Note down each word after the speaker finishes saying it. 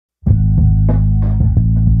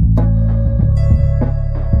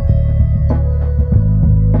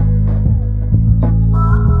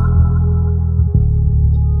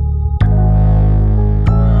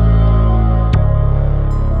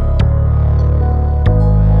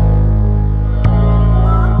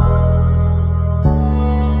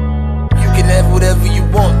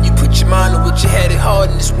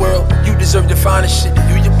hard in this world. You deserve the finest shit.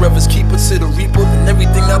 You your brothers keep it to the reaper. And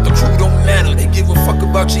everything out the crew don't matter. They give a fuck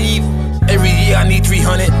about your evil. Every year I need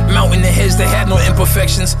 300, mounting the heads that had no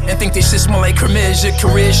imperfections and think they shit smell like Cremage. Your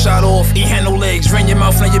career shot off, ain't had no legs, ran your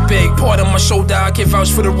mouth on your bag. Part of my shoulder, I can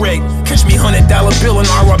vouch for the reg. Catch me $100 bill and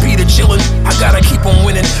RIP to chillin'. I gotta keep on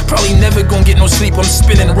winning, probably never gonna get no sleep. I'm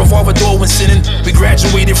spinning, revolver door when sinning. We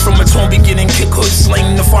graduated from a torn beginning, kick hood,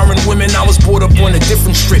 slaying the foreign women. I was brought up on a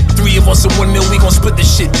different strip. 3 of us in 1 meal, we gon' split the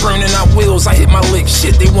shit. Burning out wheels, I hit my lick.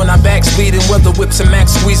 Shit, they want our backs bleeding. Weather whips and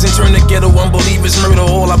max squeezing, turn the ghetto unbelievers. Murder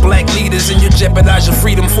all our black leaders, and you jeopardize your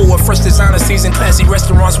freedom for a fresh designer season. Classy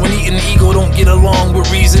restaurants when eating, the ego don't get along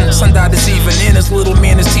with reason. Sun died this evening, and his little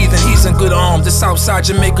man is teething. He's in good arms, the Southside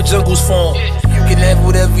Jamaica jungle's form. You can have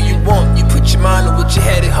whatever you want. You put your mind on what you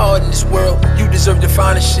had it hard in this world. You deserve the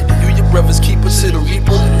finest shit. You your brothers keep it to the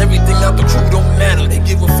reaper. And everything out the crew don't matter. They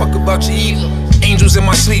give a fuck about your evil. Angels in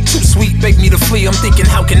my sleep, too sweet, beg me to flee. I'm thinking,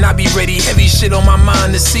 how can I be ready? Heavy shit on my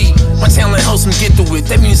mind to see. My talent helps them get through it,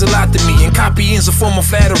 that means a lot to me. And copying's a form of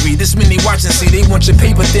flattery. This many watch and see, they want your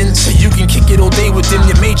paper thin, so you can kick it all day with them.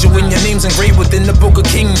 Your major when your name's engraved within the book of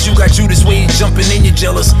kings. You got Judas Wade jumping in, you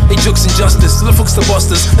jealous. They jokes injustice, the folks the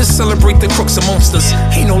busters. Let's celebrate the crooks amongst us.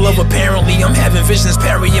 Ain't no love apparently, I'm having visions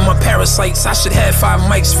parrying my parasites. I should have 5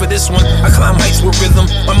 mics for this one. I climb heights with rhythm,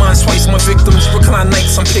 my mind's twice my victims. Recline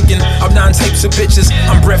nights I'm picking, I'm 9 types of bitches.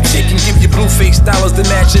 I'm breathtaking, give you blue face dollars to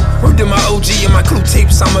match it. Word to my OG and my clue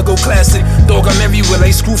tapes, I'ma go classic. Dog, I'm everywhere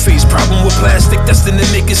like Screwface, problem with plastic. Destined to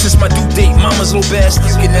make it since my due date, mama's little bastard.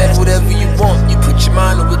 You can have whatever you want, you put your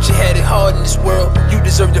mind on what you had it hard in this world. You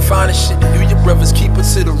deserve the finest shit, you your brothers keep it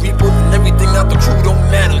to the reaper. And everything out the crew don't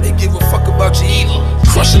matter, they give a fuck about your evil.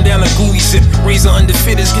 Crushing down a gooey sip, razor under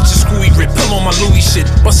fitters, get your screwy rip. Pill on my Louis shit,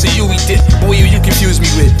 bust a Yui dip. Boy, you confuse me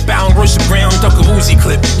with bound worship ground, duck a Uzi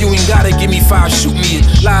clip. You ain't gotta give me 5, shoot me it.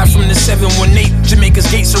 Live from the 718,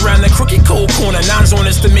 Jamaica's gates around the crooked cold corner. 9's on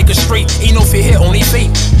us to make it straight, ain't no fear here, only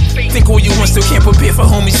fate. Think all you want, still can't prepare for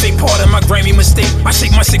homies. Fake part of my Grammy mistake. I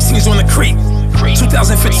shake my 16s on the crate.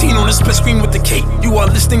 2015 on the split screen with the cake. You are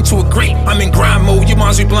listening to a great. I'm in grind mode, your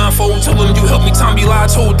mind's blindfold. Tell them you help me, Tommy lie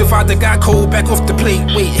told. Divide the guy code, back off the plate.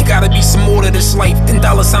 Wait, it gotta be some more to this life.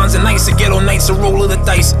 $10 signs and nights, a ghetto nights, a roll of the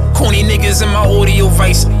dice. Corny niggas in my audio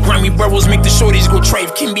vice. Grimy bros make the shorties go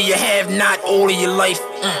tripe. Can be a have, not all of your life.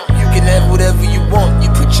 You can have whatever you want. You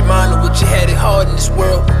put your mind on what you had it hard in this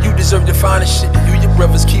world. You deserve the finest shit. You your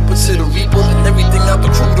brothers keep it to the reaper. And everything out the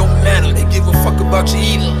crew